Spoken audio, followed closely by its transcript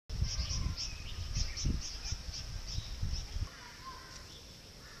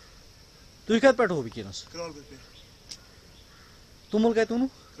تُہۍ کَتہِ پٮ۪ٹھ ہو وٕنکٮ۪نَس کرالپور پہ توٚمُل کَتہِ اوٚنوٕ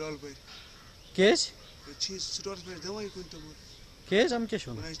کرالپور کیٛازِ چھی سٹورس پہ دِوانٕے کُنہِ توٚمُل کیٛازِ اَمہِ کیٛاہ چھُ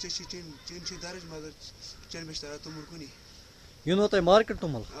وَنان وَنان چھِ ژےٚ چھی چٲنۍ چھی درٕج مگر چٲنۍ مےٚ چھِ تران توٚمُل کُنی یِنو تۄہہِ مارکیٹ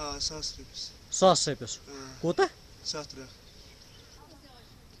توٚمُل آ 1,000 رۄپیَس 1,000 رۄپیَس کوتاہ 7 رۄپیہِ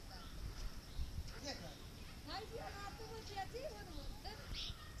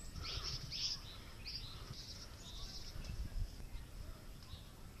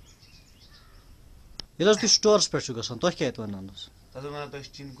ییٚلہِ حظ تُہۍ سٹورَس پٮ۪ٹھ چھُو گژھان تۄہہِ کیٛاہ اَتہِ وَنان حظ تَتھ وَنان تۄہہِ چھِ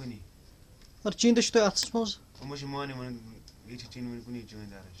چیٖن کُنی مگر چیٖنٛدٕ چھُ تۄہہِ اَتھَس منٛز یِمو چھِ مانہِ وَنان ییٚتہِ چھِ چیٖن وٕنہِ کُنی چٲنۍ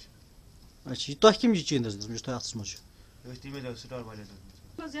درٕج اچھا تۄہہِ کٔمۍ چھِ چیٖنٛدَس دِژمٕژ یُس تۄہہِ اَتھَس منٛز چھُ یہِ اوس تَمے دۄہ سٹور والیو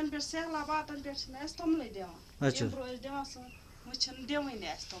دیُتمُت یَنہٕ پٮ۪ٹھ سہلاب واتَن پٮ۪ٹھ چھِنہٕ اَسہِ توٚملٕے دِوان اچھا اَمہِ برٛونٛہہ ٲسۍ دِوان سُہ وۄنۍ چھِنہٕ دِوٲنی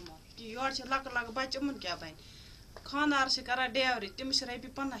اَسہِ توٚمُل کہِ یورٕ چھِ لۄکٕٹۍ لۄکٕٹۍ بَچہِ یِمَن کیٛاہ بَنہِ خانٛدار چھِ کَران ڈیورِ تٔمِس چھِ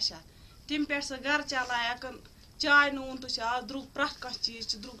رۄپیہِ 500 تَمہِ پٮ۪ٹھ سُہ گَرٕ چلاوان چاے نوٗن تہِ چھِ آز درٛوٚگ پرٛٮ۪تھ کانٛہہ چیٖز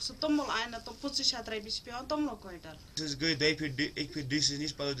چھِ درٛوٚگ سُہ توٚمُل اَنہِ نہٕ تِم 2500 رۄپیہِ چھِ پٮ۪وان توٚملُک کویِنٹَل أسۍ گٔے دۄیہِ پھِرِ اَکہِ پھِرِ ڈی سی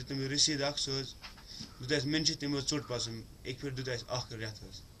نِش پَتہٕ دیُت تٔمۍ رٔسیٖد اَکھ سُہ حظ دیُت اَسہِ مِنچہِ تٔمۍ حظ ژوٚٹ پَسنٛد اَکہِ پھِرِ دیُت اَسہِ 1 رٮ۪تھ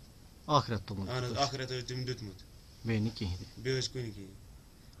حظ اَکھ رٮ۪تھ توٚمُل اہن حظ 1 رٮ۪تھ حظ تٔمۍ دیُتمُت بیٚیہِ نہٕ کِہیٖنۍ بیٚیہِ حظ کُنہِ کِہیٖنۍ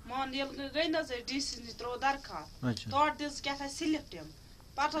مان ییٚلہِ گٔے نہ حظ أسۍ ڈی سی نِش ترٛوو درخاست اچھا تورٕ دِژ کیٛاہ تھانۍ سِلِپ تِم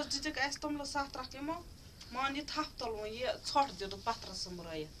پَتہٕ حظ دِتِکھ اَسہِ توٚملہٕ 7 ترٛکھ یِمو مان یہِ تھپھ تُلوُن یہِ ژھۄٹھ دِتُکھ پَتھرَس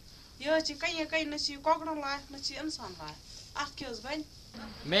سُمبرٲیِتھ یہِ حظ چھِ کَنہِ کَنہِ نہ چھِ یہِ کۄکرَن لایق نہ چھِ یہِ اِنسان لایق اَتھ کیٛاہ حظ بَنہِ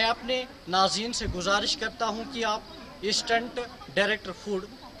میں اپنے ناظرین سے گزارش کرتا ہوں کہ آپ اسسٹنٹ ڈائریکٹر فوڈ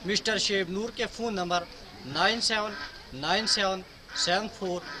مسٹر شیب نور کے فون نمبر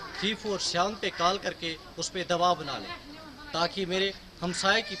 9797474347 پہ کال کر کے اس پہ دباؤ بنا لیں تاکہ میرے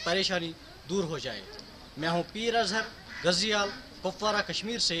ہمسائے کی پریشانی دور ہو جائے. میں ہوں پیر اظہر گزریال کپوارہ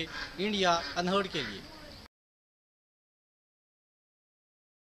کشمیر سے انڈیا انہرڈ کے لیے.